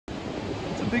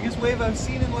biggest wave I've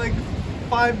seen in like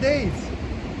 5 days.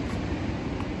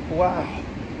 Wow.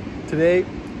 Today,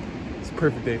 it's a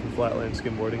perfect day for flatland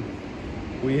skimboarding.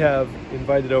 We have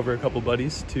invited over a couple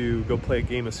buddies to go play a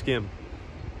game of skim.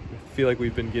 I feel like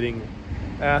we've been getting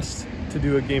asked to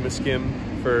do a game of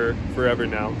skim for forever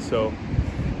now, so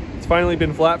it's finally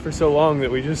been flat for so long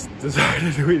that we just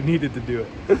decided we needed to do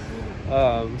it.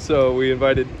 So we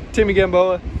invited Timmy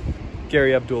Gamboa,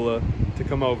 Gary Abdullah to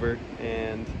come over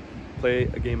and play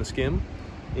a game of skim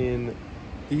in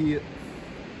the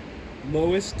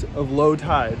lowest of low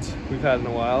tides we've had in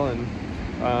a while. And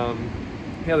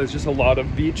yeah, there's just a lot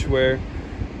of beach where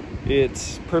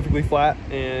it's perfectly flat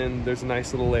and there's a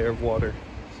nice little layer of water.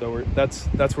 So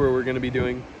that's where we're going to be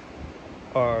doing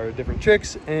our different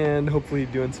tricks and hopefully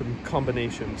doing some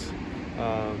combinations.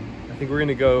 I think we're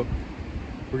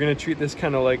gonna treat this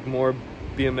kind of like more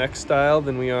BMX style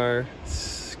than we are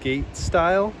skate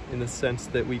style, in the sense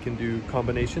that we can do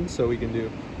combinations. So we can do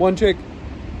one trick,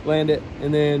 land it,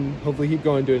 and then hopefully keep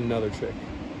going doing another trick.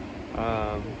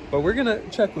 But we're gonna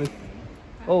check with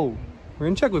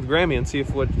Grammy and see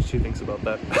if what she thinks about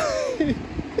that.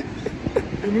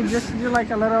 Can you just do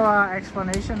like a little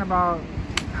explanation about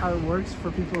how it works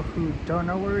for people who don't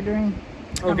know what we're doing?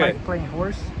 Okay. Like playing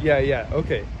horse? Yeah,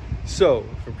 okay. So,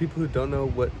 for people who don't know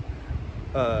what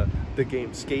the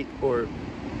game skate or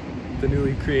the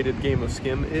newly created game of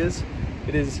skim is,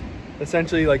 it is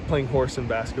essentially like playing horse in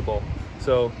basketball.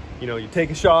 So, you know, you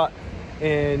take a shot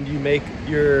and you make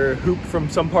your hoop from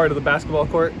some part of the basketball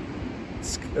court.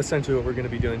 It's essentially what we're going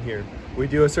to be doing here. We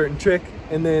do a certain trick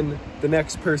and then the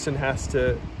next person has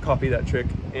to copy that trick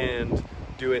and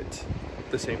do it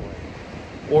the same way,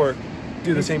 or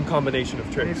do the same combination of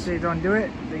tricks. If they don't do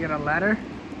it, they get a ladder.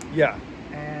 Yeah.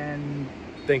 And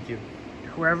thank you.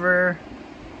 Whoever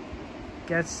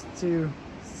gets to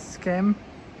skim,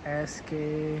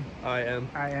 S-K-I-M,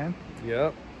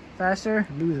 yep, faster,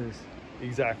 loses.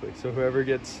 Exactly. So whoever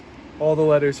gets all the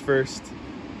letters first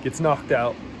gets knocked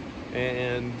out.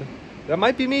 And that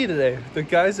might be me today. The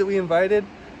guys that we invited,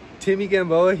 Timmy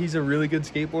Gamboa, he's a really good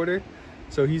skateboarder.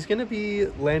 So he's gonna be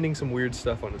landing some weird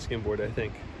stuff on a skimboard, I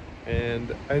think.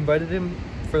 And I invited him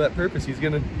for that purpose. He's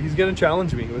gonna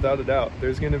challenge me without a doubt.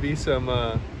 There's gonna be some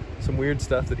weird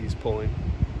stuff that he's pulling.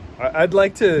 I'd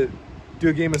like to do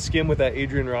a game of skim with that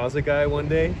Adrian Raza guy one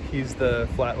day. He's the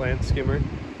flatland skimmer,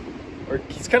 or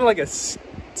he's kind of like a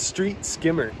street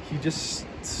skimmer. He just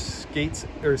skates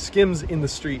or skims in the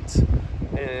streets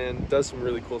and does some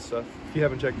really cool stuff. If you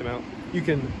haven't checked him out, you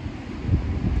can,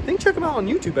 I think, check him out on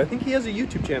YouTube. I think he has a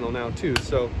YouTube channel now too.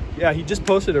 So yeah, he just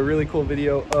posted a really cool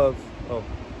video of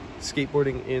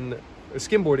skimboarding in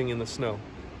the snow.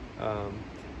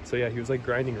 So yeah, he was like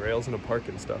grinding rails in a park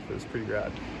and stuff. It was pretty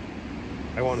rad.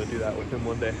 I want to do that with him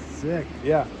one day. Sick.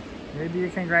 Yeah. Maybe you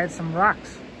can grind some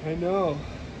rocks. I know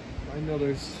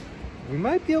we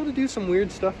might be able to do some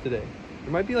weird stuff today.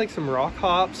 There might be like some rock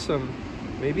hops,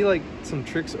 maybe like some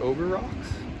tricks over rocks,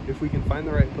 if we can find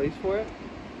the right place for it.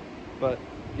 But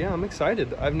yeah, I'm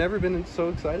excited. I've never been so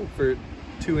excited for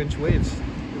 2-inch waves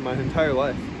in my entire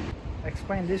life.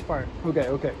 Explain this part.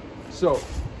 Okay. So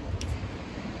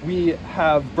we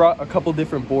have brought a couple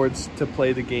different boards to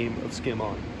play the game of skim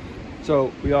on.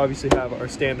 So we obviously have our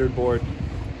standard board,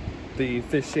 the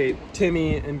fish shape.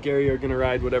 Timmy and Gary are gonna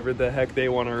ride whatever the heck they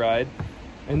wanna ride.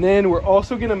 And then we're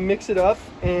also gonna mix it up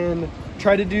and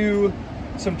try to do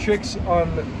some tricks on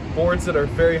boards that are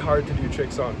very hard to do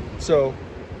tricks on. So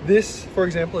this, for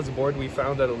example, is a board we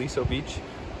found at 𝐂𝐿𝐿 Beach.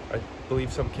 I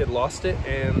believe some kid lost it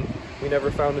and we never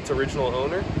found its original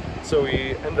owner. So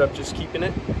we ended up just keeping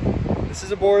it. This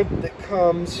is a board that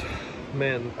comes,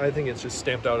 man, I think it's just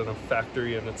stamped out in a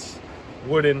factory, and it's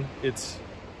wooden. It's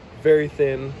very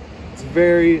thin. It's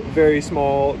very, very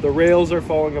small. The rails are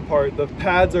falling apart. The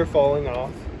pads are falling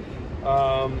off.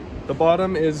 The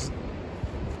bottom is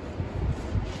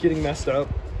getting messed up.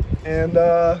 And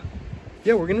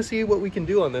yeah, we're gonna see what we can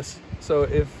do on this. So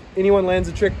if anyone lands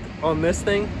a trick on this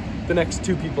thing, the next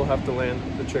 2 people have to land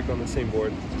the trick on the same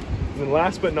board. And then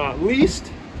last but not least,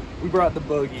 we brought the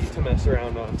buggy to mess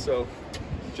around on. So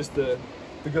just the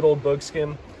good old bug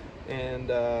skim.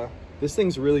 And this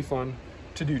thing's really fun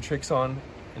to do tricks on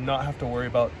and not have to worry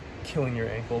about killing your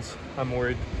ankles. I'm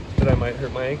worried that I might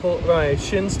hurt my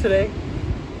shins today,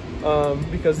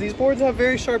 because these boards have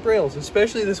very sharp rails,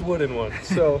 especially this wooden one.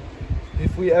 So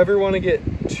if we ever want to get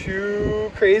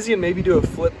too crazy and maybe do a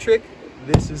flip trick,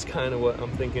 this is kind of what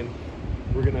I'm thinking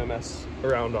we're gonna mess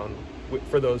around on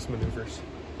for those maneuvers.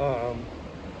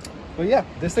 But yeah,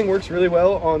 this thing works really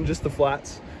well on just the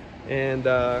flats, and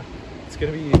it's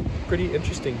gonna be pretty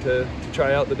interesting to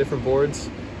try out the different boards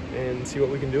and see what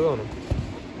we can do on them.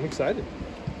 I'm excited.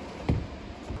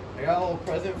 I got a little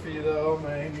present for you though,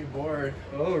 my new board.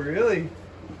 Oh, really?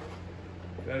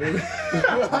 That is...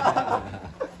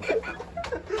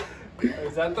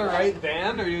 Is that the right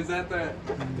band, or is that the?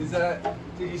 Is that?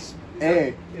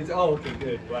 Hey. Oh, okay,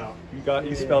 good. Wow,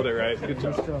 you spelled it right. Good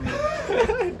job. All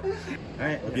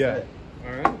right. Let's do it.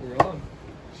 All right, we're on.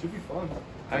 Should be fun.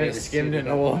 I haven't skimmed in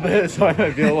a little bit, so I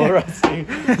might be a little rusty.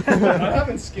 I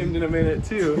haven't skimmed in a minute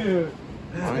too.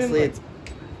 Honestly,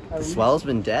 the swell's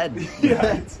been dead.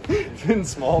 Yeah, it's been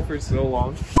small for so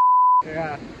long.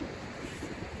 Yeah.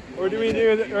 Or do we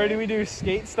do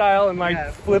skate style and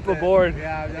like flip a board?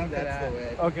 Yeah, I've done That's the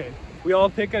way. Okay, we all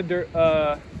pick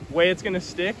a way it's gonna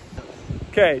stick.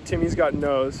 Okay, Timmy's got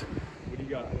nose. What do you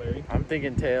got, Larry? I'm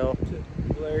thinking tail.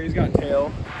 Larry's got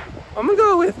tail. I'm gonna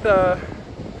go with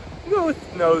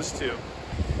nose too.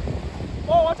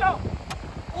 Oh, watch out!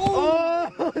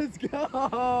 Oh, let's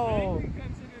go!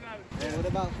 And what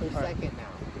about for second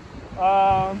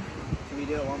now? Can we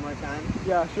do it one more time?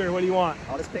 Yeah, sure. What do you want?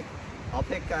 I'll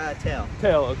pick tail.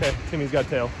 Tail. Okay, Timmy's got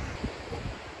tail.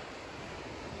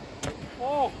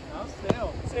 Oh, that was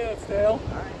tail. Say that's tail.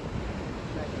 All right.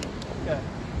 Okay.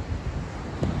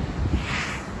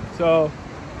 So,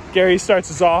 Gary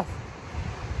starts us off.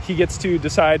 He gets to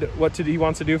decide what he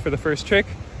wants to do for the first trick.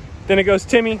 Then it goes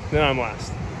Timmy, then I'm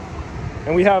last.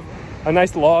 And we have a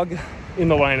nice log in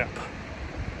the lineup.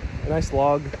 A nice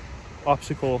log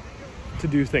obstacle to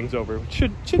do things over, which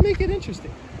should make it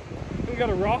interesting. We got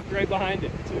a rock right behind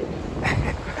it too.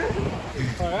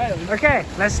 All right. Okay,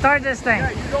 let's start this thing. Yeah,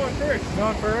 you're going first.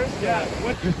 Going first? Yeah.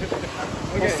 We'll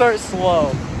Okay. start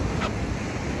slow.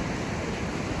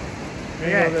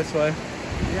 We're gonna go this way.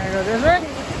 You gonna go this way?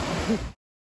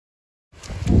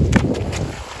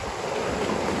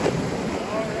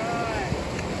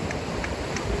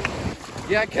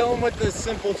 Yeah, kill him with the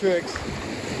simple tricks.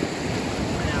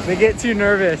 They get too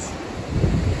nervous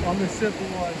on the simple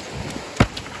ones.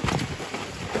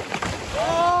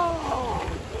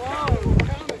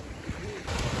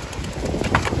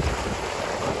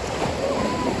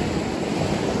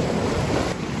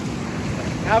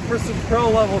 Now for some pro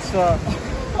level stuff.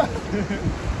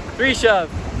 3 shove.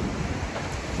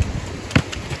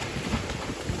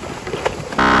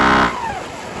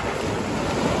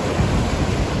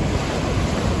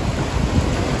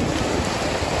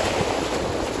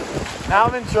 Now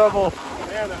I'm in trouble.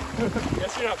 Man,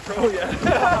 guess you're not pro yet.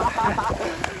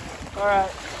 All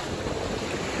right.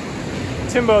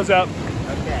 Timbo's up.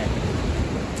 Okay.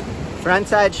 Front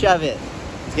side shove it.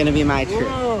 It's gonna be my trick.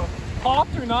 Whoa.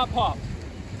 Popped or not popped?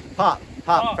 Pop.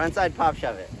 Pop. Front side pop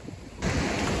shove it.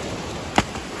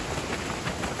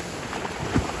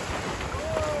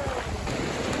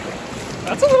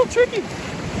 That's a little tricky.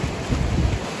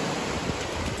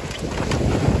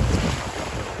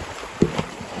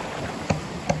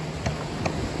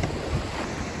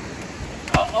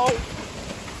 Uh-oh.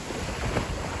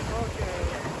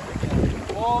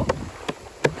 Okay. Well,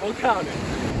 we'll count it.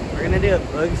 We're gonna do a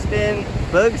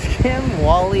bug skim,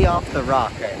 wally off the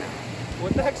rock right now.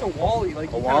 What the heck's a wally?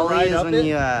 Like A you wally ride is up when it?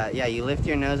 you lift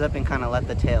your nose up and kind of let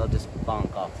the tail just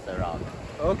bonk off the rock.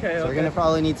 Okay, So we're gonna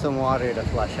probably need some water to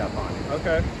flush up on it,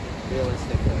 Okay,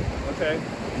 realistically. okay.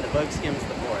 And the bug skim's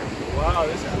the board. Wow,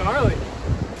 this is gnarly.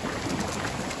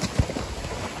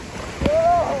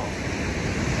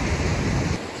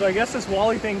 So I guess this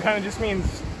wally thing kind of just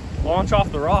means launch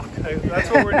off the rock. That's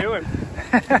what we're doing.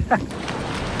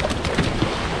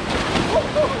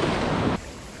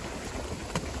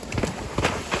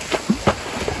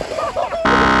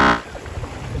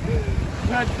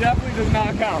 That definitely does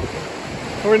not count.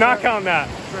 We're not counting that.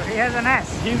 He has an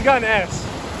S. He's got an S.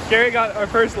 Gary got our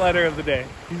first letter of the day.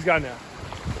 He's got an S.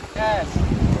 Yes.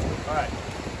 All right.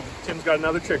 Tim's got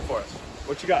another trick for us.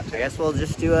 What you got, I Tim? guess we'll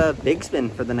just do a big spin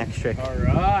for the next trick. All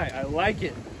right. I like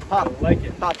it. Pop. I like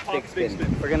it. Pop, big spin.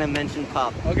 We're gonna mention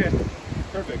pop. Okay.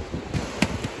 Perfect.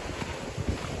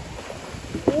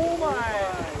 Oh my.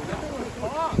 That was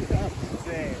pop. That's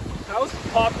insane. That was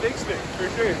pop big spin for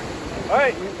sure. All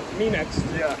right. Me next.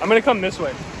 Yeah. I'm going to come this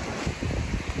way.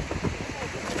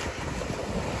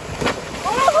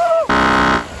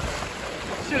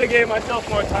 Should have gave myself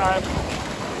more time.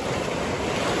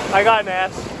 I got an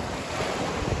S.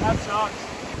 That sucks.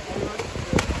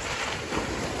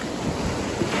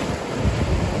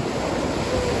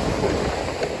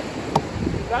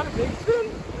 Is that a big spin?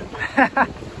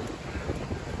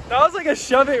 That was like a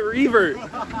shove it revert.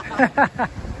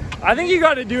 I think you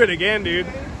got to do it again, dude.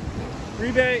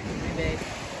 Rebate.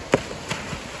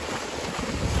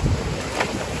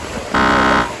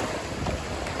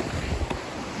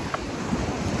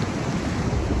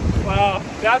 Wow,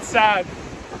 that's sad.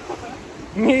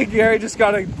 Me and Gary just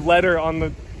got a letter on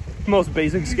the Most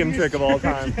basic skim trick of all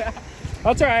time.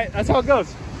 That's all right. That's how it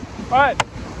goes. All right.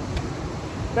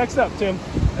 Next up, Tim.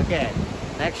 Okay,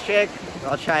 next trick,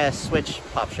 I'll try a switch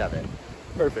pop shove it.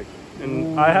 Perfect.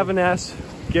 And I have an S.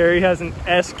 Gary has an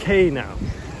SK now.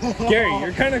 Gary,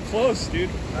 you're kind of close, dude.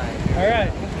 All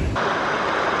right.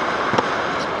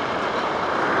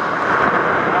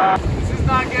 This is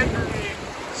not good for me.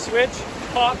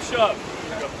 Switch, pop, shove.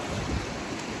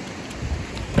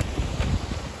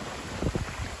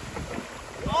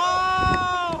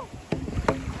 Oh!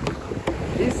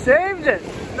 He saved it.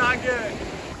 It's not good.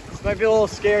 This might be a little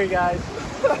scary, guys.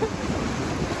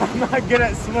 I'm not good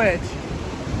at switch.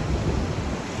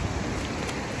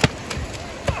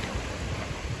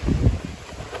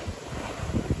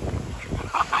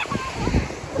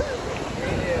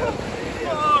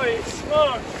 Holy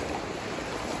smokes.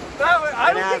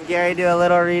 I'm gonna have Gary do a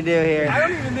little redo here. I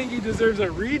don't even think he deserves a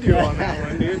redo on that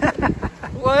one, dude.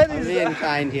 What I'm is being that?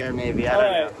 kind here, maybe. I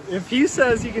don't know. If he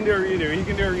says he can do a redo, he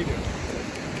can do a redo.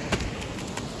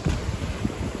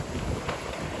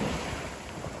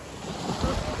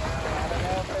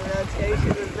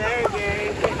 Rotation is there, Gary.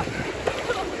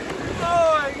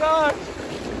 Oh my gosh.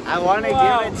 I want to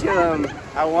give it to him.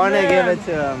 I want to give it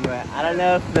to him, but I don't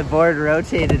know if the board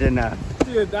rotated enough.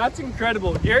 Dude, that's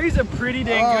incredible. Gary's a pretty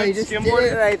dang Oh, good he just did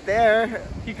skimboarder. it right there.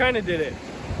 He kind of did it.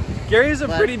 Gary's a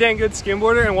pretty dang good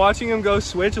skimboarder, and watching him go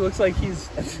switch, it looks like he's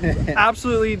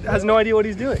absolutely has no idea what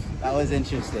he's doing. That was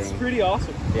interesting. It's pretty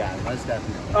awesome. Yeah, most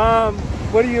definitely.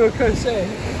 What do you gonna say?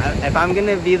 If I'm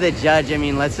gonna be the judge, I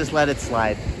mean, let's just let it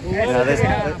slide. You know,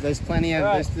 Yeah. there's plenty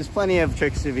of there's plenty of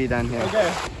tricks to be done here. Okay.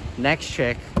 Next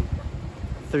trick,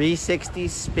 360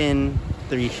 spin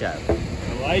 3 shove.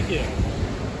 I like it.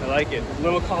 I like it.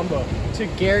 Little combo. To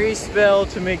Gary's spell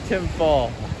to make Tim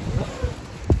fall.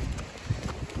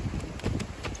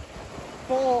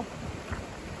 Fall.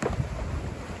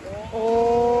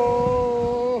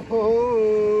 Oh!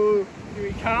 Do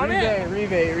we count it?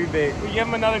 Rebate. We give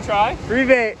him another try?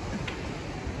 Rebate.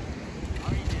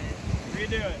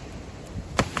 Redo it.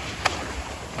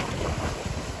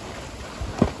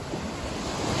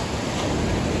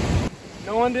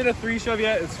 No one did a 3 shove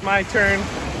yet. It's my turn.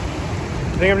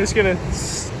 I think I'm just gonna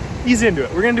ease into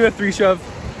it. We're gonna do a 3 shove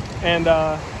and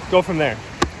go from there.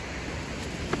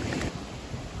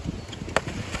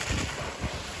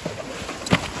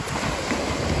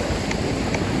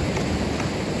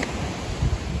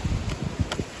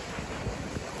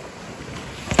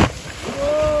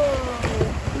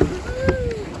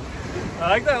 I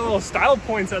like that little style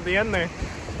points at the end there.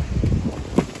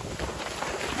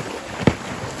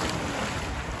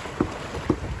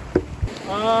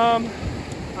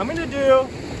 I'm gonna do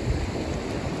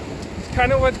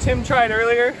kind of what Tim tried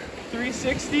earlier,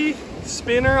 360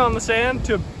 spinner on the sand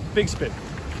to a big spin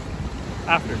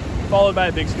after, followed by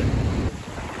a big spin.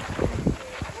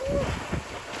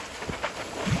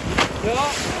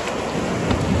 Yeah.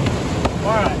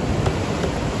 All right.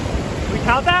 We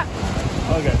count that?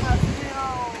 Okay.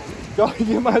 Go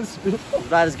get my spin.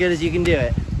 About as good as you can do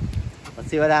it. Let's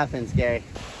see what happens, Gary.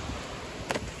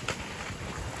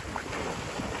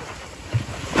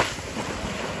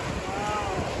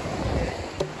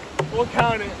 We'll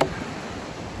count it.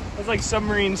 That's like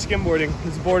submarine skimboarding.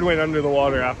 His board went under the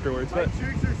water afterwards. My But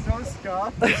tricks are so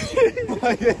scuffed.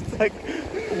 Like, it's like,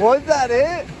 was that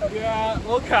it? yeah,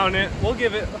 we'll count it. We'll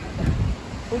give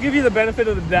you the benefit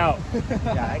of the doubt.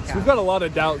 Yeah, I So we've got a lot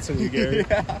of doubts in you, Gary.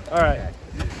 Yeah. All right.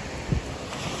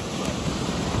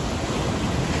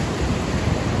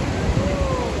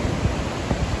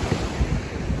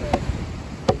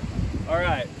 All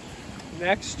right.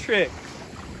 Next trick.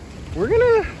 We're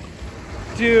gonna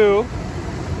do.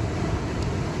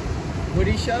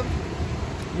 Woody shove?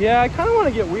 Yeah, I kind of want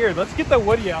to get weird. Let's get the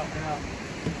Woody out now.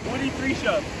 Woody 3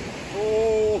 shove.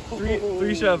 Oh.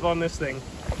 Three shove on this thing.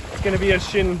 It's gonna be a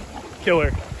shin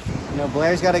killer. You know,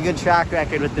 Blair's got a good track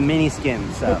record with the mini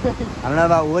skim, so I don't know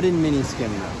about wooden mini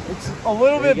skim though. It's a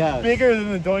little There bit he goes. bigger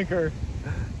than the doinker.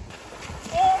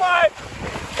 Oh my!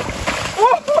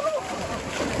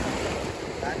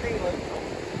 That thing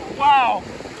looks Wow!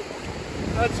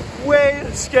 That's way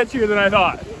sketchier than I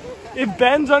thought. It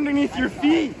bends underneath your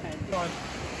feet.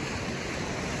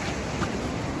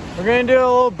 We're gonna do a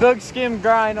little bug skim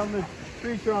grind on the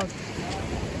tree trunk.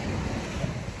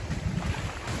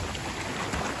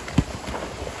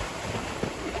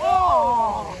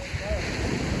 Oh!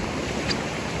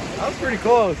 That was pretty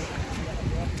close.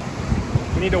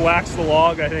 We need to wax the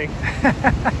log, I think.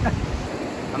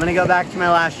 I'm gonna go back to my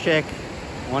last trick.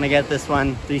 I want to get this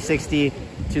one 360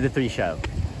 to the 3 shove.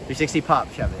 360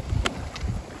 pop shove it.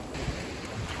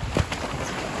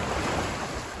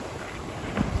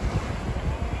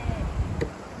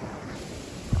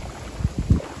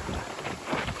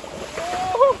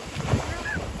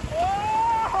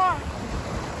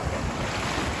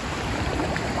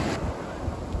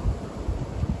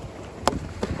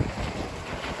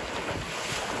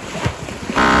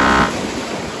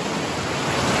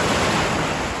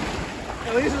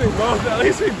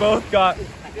 we both got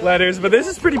letters, but this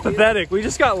is pretty pathetic. We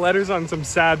just got letters on some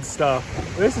sad stuff.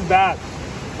 This is bad.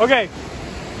 Okay.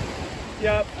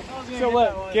 Yep. So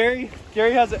what? Gary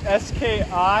has an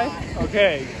𝐂𝐿𝐼.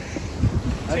 Okay.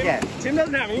 Tim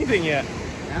doesn't have anything yet.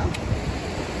 No?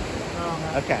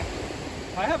 Okay.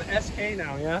 I have SK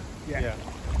now, yeah? Yeah.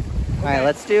 All right,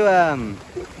 let's do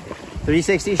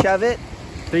 360 shove it,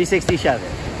 360 shove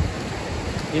it.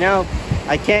 You know,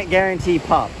 I can't guarantee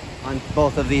pop on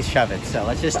both of these shove it, so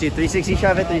let's just do 360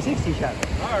 shove it, 360 shove it.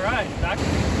 All right. Back.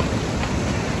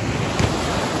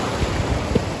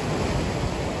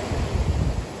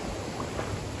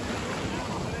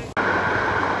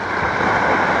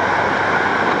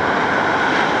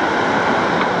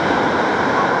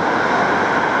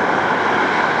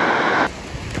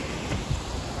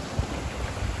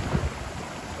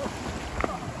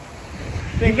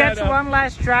 He gets one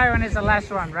last try when it's the last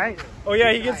one, right? Oh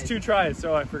yeah, he gets 2 tries,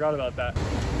 so I forgot about that.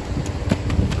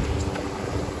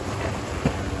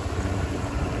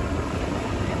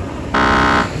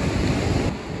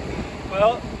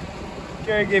 Well,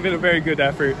 Gary gave it a very good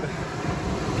effort.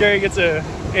 Gary gets a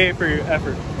A for your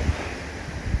effort.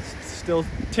 Still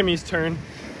Timmy's turn.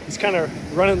 He's kind of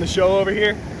running the show over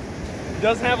here. He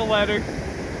doesn't have a letter,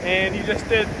 and he just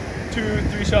did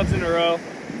 2-3 shoves in a row.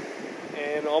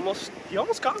 And he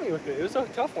almost got me with it. It was a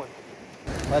tough one.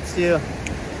 Let's do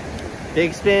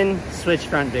big spin, switch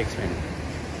front big spin.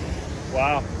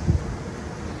 Wow.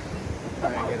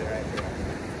 Try and get it right there.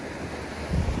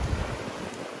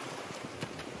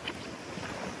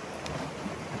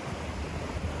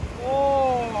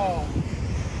 Oh,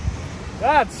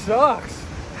 that sucks.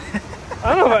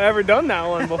 I don't know if I've ever done that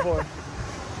one before.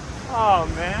 Oh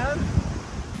man.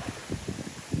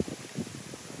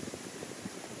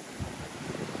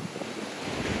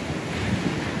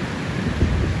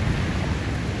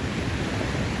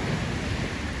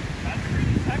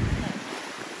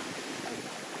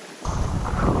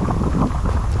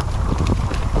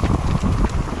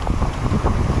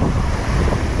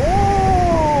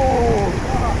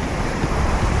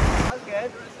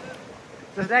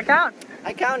 Does that count?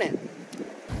 I count it.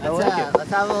 Let's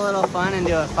have a little fun and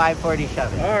do a 540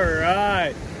 shove it. All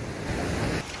right.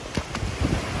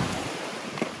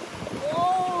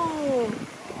 Oh.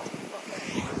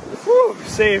 Whew,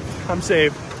 saved. I'm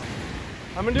saved.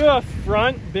 I'm gonna do a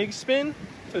front big spin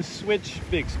to switch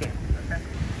big spin. Okay.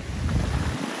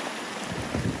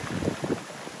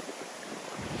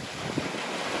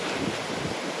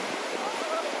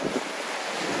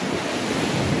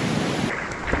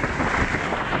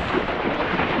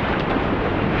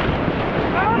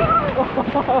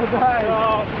 Oh, nice.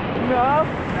 No.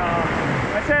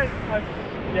 I said,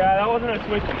 yeah, that wasn't a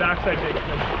switch backside big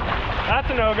spin. That's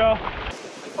a no-go.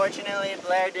 Unfortunately,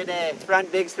 Blair did a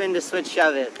front big spin to switch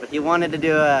shove it, but he wanted to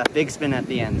do a big spin at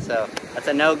the end, so that's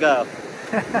a no-go.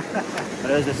 But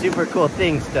it was a super cool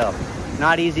thing still.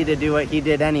 Not easy to do what he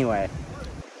did anyway.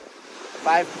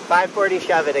 540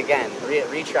 shove it again.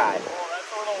 Retry.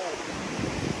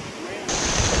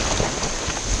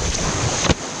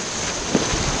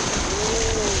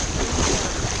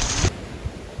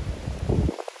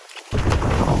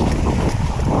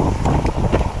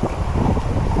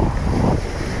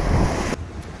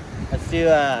 Do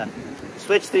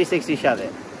switch 360 shove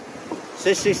it.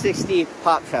 Switch 360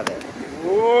 pop shove it.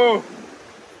 Whoa.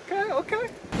 Okay.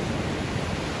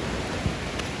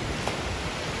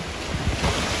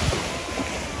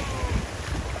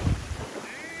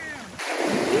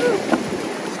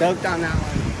 Stoked on that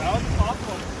one. That was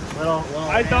awful. Little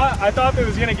I thought it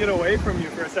was gonna get away from you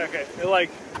for a second. It like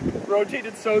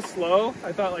rotated so slow.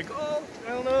 I thought like, oh, I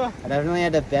don't know. I definitely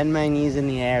had to bend my knees in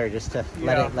the air just to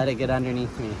let it get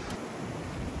underneath me.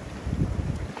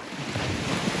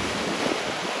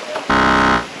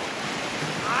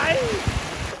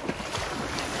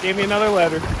 Gave me another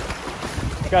letter.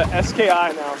 Got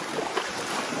𝐂𝐿𝐼 now.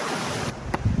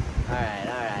 All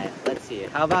right. Let's see.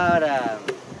 How about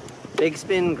big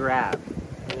spin grab?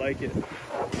 I like it.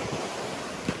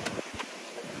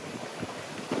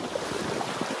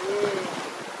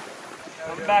 I'm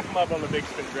gonna back him up on the big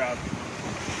spin grab.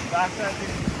 Back that dude.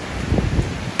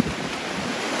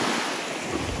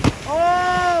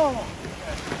 Oh!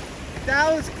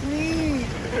 That was clean!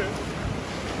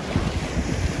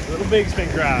 Little big spin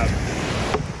grab.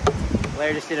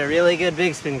 Blair just did a really good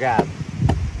big spin grab.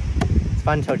 It's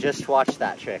fun to just watch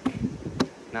that trick.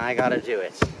 Now I gotta do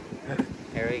it.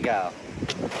 Here we go.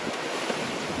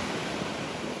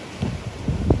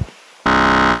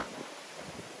 I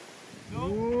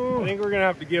think we're gonna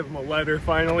have to give him a letter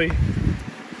finally. I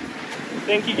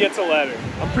think he gets a letter.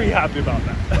 I'm pretty happy about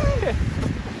that.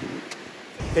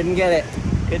 Couldn't get it.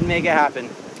 Couldn't make it happen.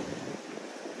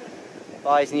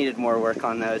 Always needed more work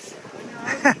on those.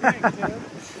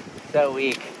 So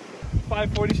weak.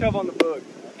 540 shove on the boog.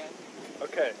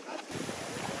 Okay.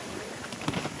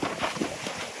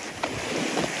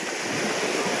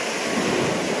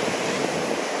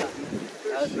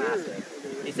 That was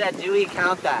massive. He said, do we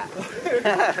count that?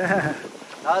 That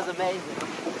was amazing.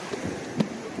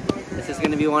 This is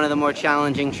going to be one of the more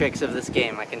challenging tricks of this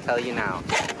game, I can tell you now.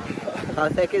 How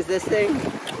thick is this thing?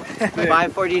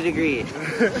 540 degrees.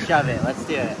 Shove it, let's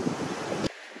do it.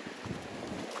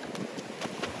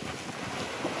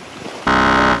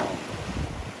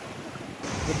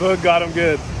 The boog got him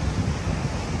good.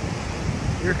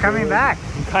 You're coming back.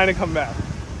 I'm kind of come back.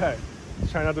 Okay,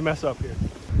 let's try not to mess up here.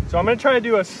 So I'm gonna try to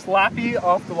do a slappy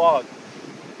off the log.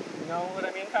 You know what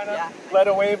I mean, kind of? Yeah. Let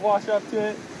a wave wash up to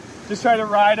it. Just try to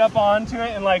ride up onto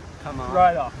it and like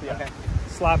ride off. Yeah. Okay.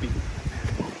 Slappy.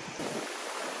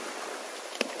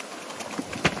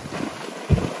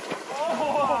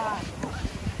 Oh.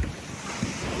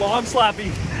 Log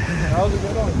slappy. That was a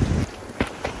good one.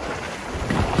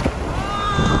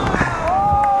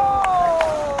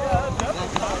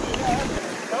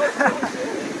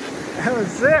 That was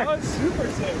sick. That was super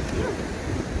sick.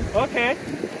 Okay.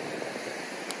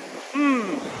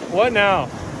 What now? I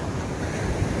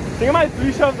think I might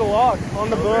 3-shove the log on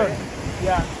the boog.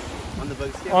 Yeah. On the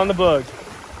boog Skim? On the boog.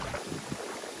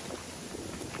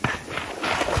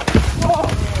 Oh.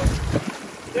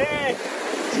 Dang.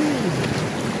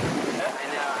 I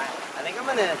know. I think I'm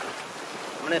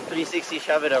gonna 360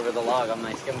 shove it over the log on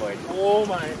my skimboard. Oh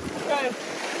my. Okay.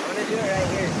 I'm gonna do it right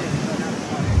here too.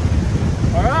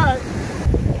 All right.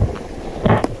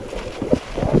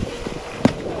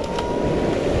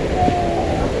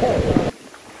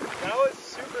 That was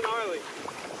super gnarly.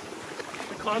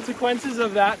 The consequences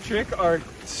of that trick are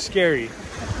scary.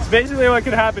 So basically what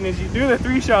could happen is you do the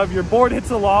 3-shove, your board hits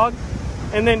the log,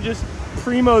 and then just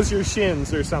primos your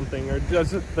shins or something, or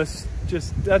does it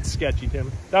that's sketchy,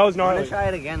 Tim. That was gnarly. I'm gonna try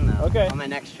it again though. Okay. On my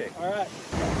next trick. All right.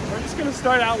 We're just gonna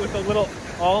start out with a little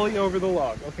ollie over the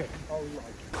log. Okay. Ollie log.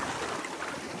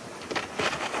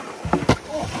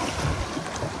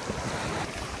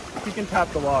 You can tap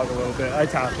the log a little bit. I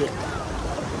tapped it.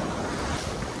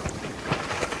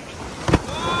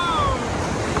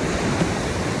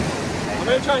 I'm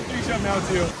gonna try and 3-shove now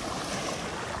too.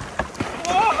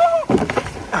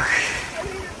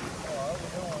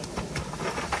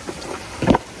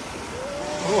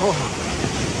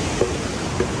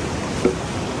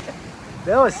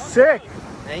 That was sick.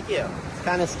 Thank you. It's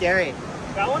kind of scary.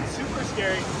 That one's super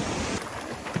scary.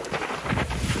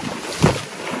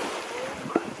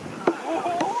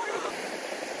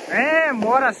 Damn,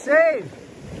 what a save.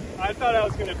 I thought I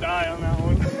was gonna die on that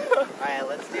one. Alright,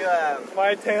 let's do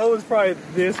My tail was probably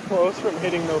this close from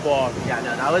hitting the log. yeah,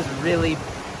 no, that was really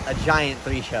a giant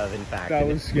 3-shove in fact. That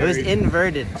was scary. It was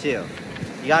inverted too.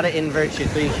 You gotta invert your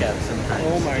 3-shove sometimes.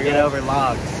 Oh my to get God. over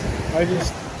logs. I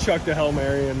just chucked a Hail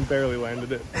Mary and barely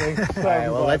landed it. Alright,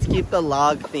 well let's keep the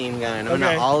log theme going. I'm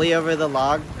gonna ollie over the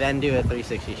log, then do a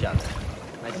 360 shove.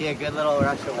 I see a good little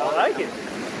rush of water. I like it.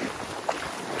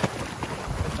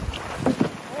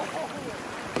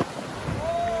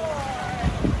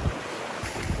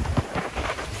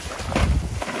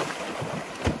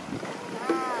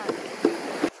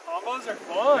 Combos are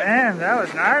fun. Man, that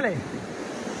was gnarly.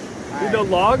 Dude, the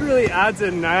log really adds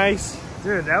a nice,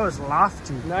 Dude, that was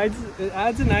lofty. it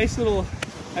adds a nice little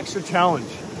extra challenge.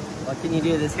 What can you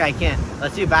do this guy can't?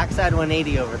 Let's do backside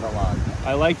 180 over the log.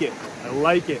 I like it. I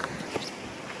like it.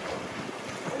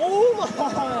 Oh my!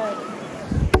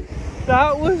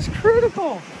 That was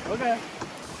critical. Okay.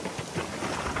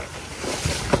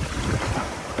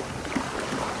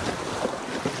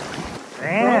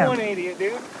 Damn. 180 it,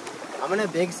 dude. I'm gonna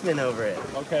big spin over it.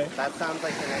 Okay. That sounds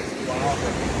like the next wow.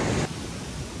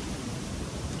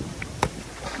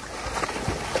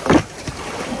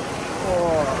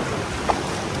 Oh.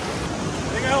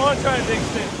 I think I want to try a big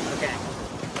spin. Okay.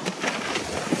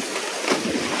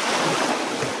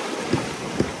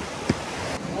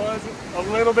 Was a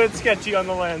little bit sketchy on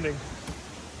the landing.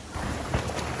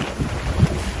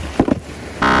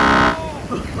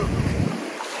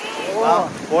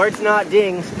 Well, board's not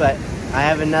dings, but I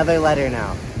have another letter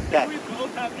now. Okay. We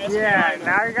both have S Yeah,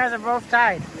 now you guys are both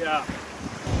tied. Yeah.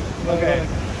 Okay.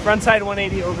 Front side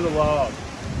 180 over the log.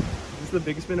 Is this the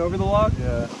big spin over the log?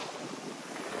 Yeah.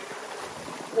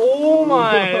 Oh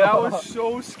my, that was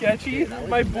so sketchy.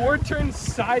 My board turned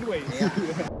sideways. Yeah.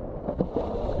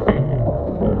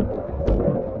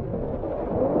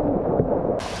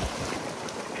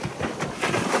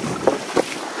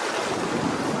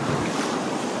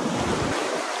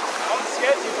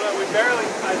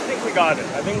 I we got it.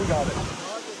 I think we got it.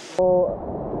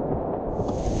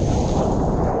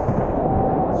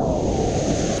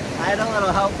 I had a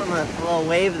little help from a little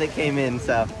wave that came in,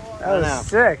 so I don't know.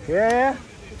 Sick, yeah.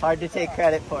 Hard to take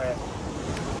credit for it.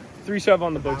 3 shove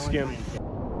on the boat, Skim.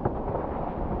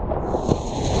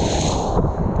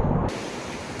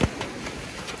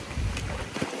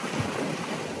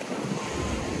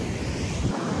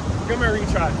 Give me a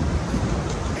retry.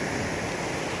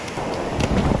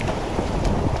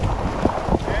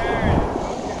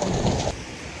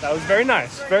 That was very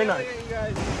nice, very nice.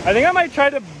 I think I might try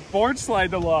to board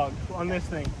slide the log on this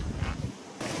thing.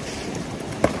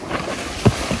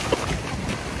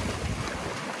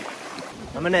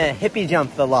 I'm gonna hippie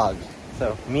jump the log.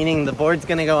 So, meaning the board's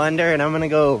gonna go under and I'm gonna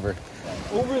go over.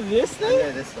 Over this thing?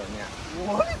 Under this one, yeah.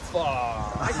 What?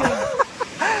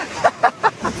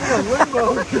 It's in a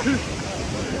limbo.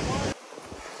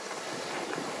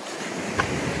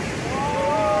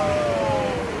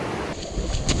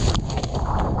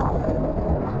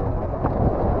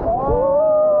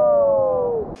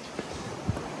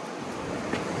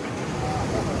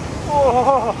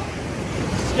 Oh,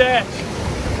 sketch.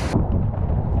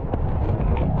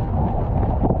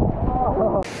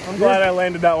 I'm glad I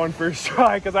landed that one first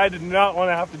try because I did not want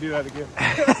to have to do that again.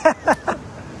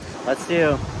 Let's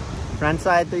do front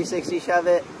side 360 shove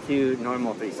it to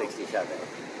normal 360 shove it.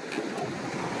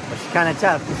 Which is kind of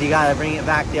tough because you got to bring it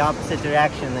back the opposite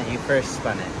direction that you first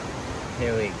spun it.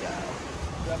 Here we go.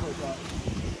 Definitely tough.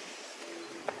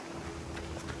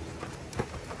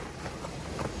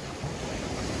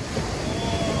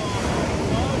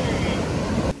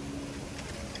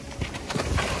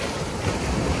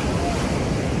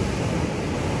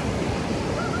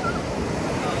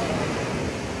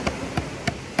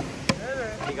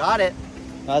 Got it.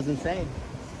 That was insane.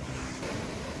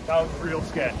 That was real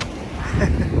sketch.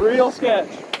 Real sketch.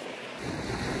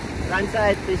 Front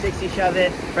side 360 shove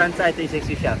it. Front side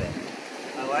 360 shove it.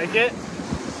 I like it.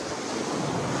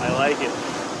 I like it.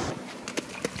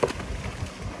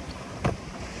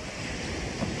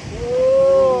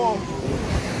 Whoa.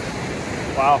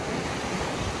 Wow.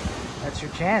 That's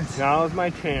your chance. Now is my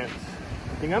chance.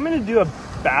 I think I'm gonna do a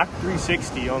back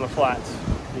 360 on the flats.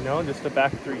 You know, just a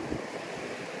back 3.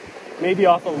 Maybe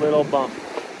off a little bump.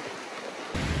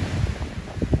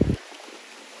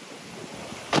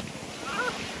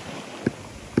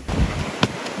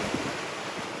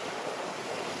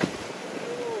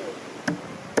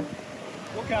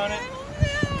 We'll count it.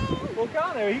 We'll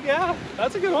count it. Yeah,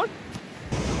 that's a good one.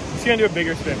 He's gonna do a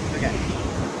bigger spin. Okay.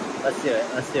 Let's do it.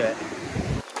 Let's do it.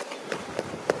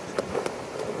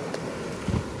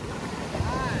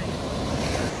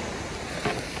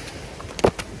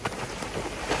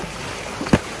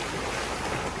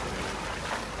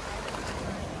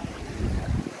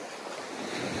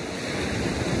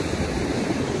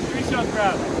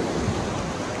 Grab.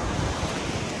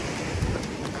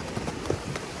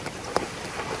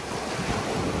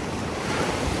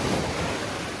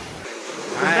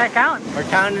 Does that count? We're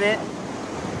counting it.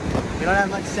 We don't have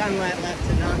much sunlight left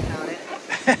to not count it.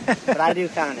 But I do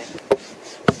count it.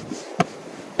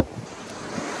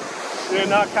 Did it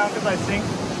not count because I sink?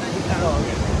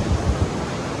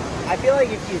 I feel like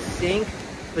if you sink,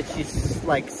 but you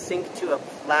like sink to a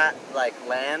flat like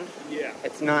land, yeah,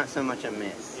 it's not so much a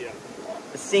miss. Yeah.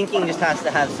 The sinking just has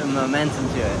to have some momentum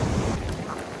to it.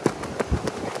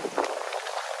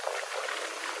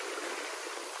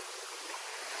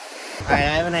 Alright,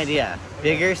 I have an idea.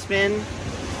 Bigger spin,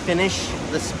 finish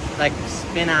the like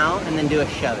spin out, and then do a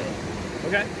shove it.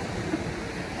 Okay.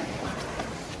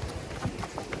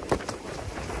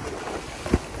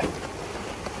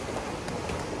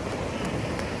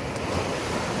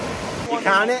 You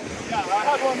count it? Yeah, I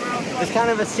had one round. It's kind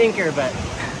of a sinker, but.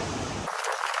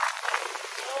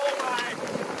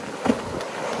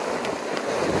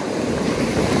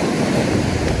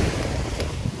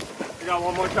 We got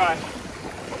one more try.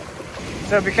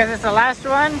 So because it's the last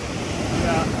one,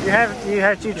 yeah, you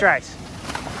have 2 tries.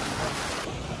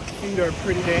 Feet are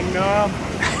pretty dang numb.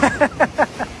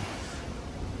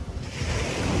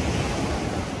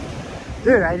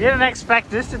 Dude, I didn't expect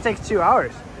this to take 2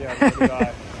 hours. Yeah, neither did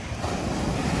I.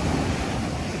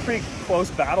 It's a pretty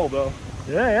close battle, though.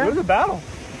 Yeah. It was a battle.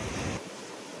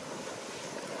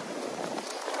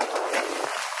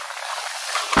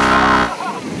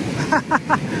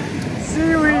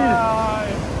 Seaweed.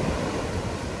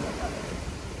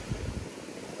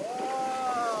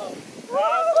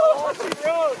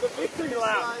 The victory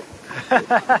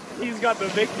lap. He's got the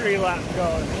victory lap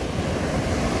going.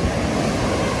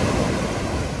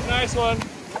 Nice one.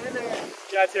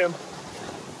 Yeah, Tim.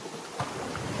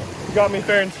 You got me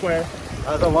fair and square.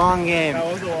 That was a long game. That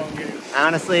was a long game. I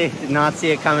honestly did not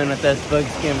see it coming with this book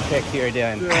skim trick you were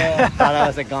doing. Yeah. Thought I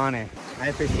was a goner. I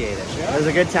appreciate it. Yeah. It was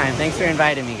a good time. Thanks for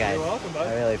inviting me, guys. You're welcome, bud.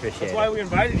 I really appreciate That's it. why we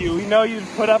invited you. We know you'd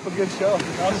put up a good show.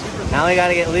 That was super fun. Now we got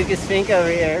to get Lucas Fink over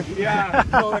here. Yeah,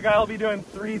 so the guy will be doing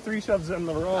three shoves in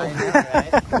the row. I know,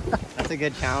 right? That's a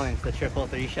good challenge, the triple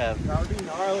 3 shove. That would be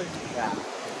gnarly. Yeah.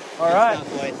 All right. Good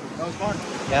stuff, boys. That was fun.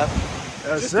 Yep.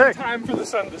 That was Just sick. in Time for the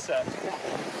sun to set.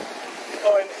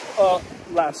 Oh,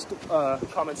 and last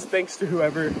comments. Thanks to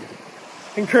whoever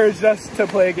encouraged us to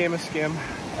play a game of Skim.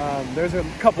 There's a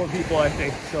couple of people, I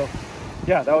think. So,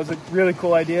 yeah, that was a really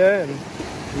cool idea, and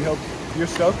we hope you're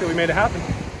stoked that we made it happen.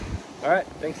 All right,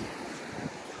 thanks.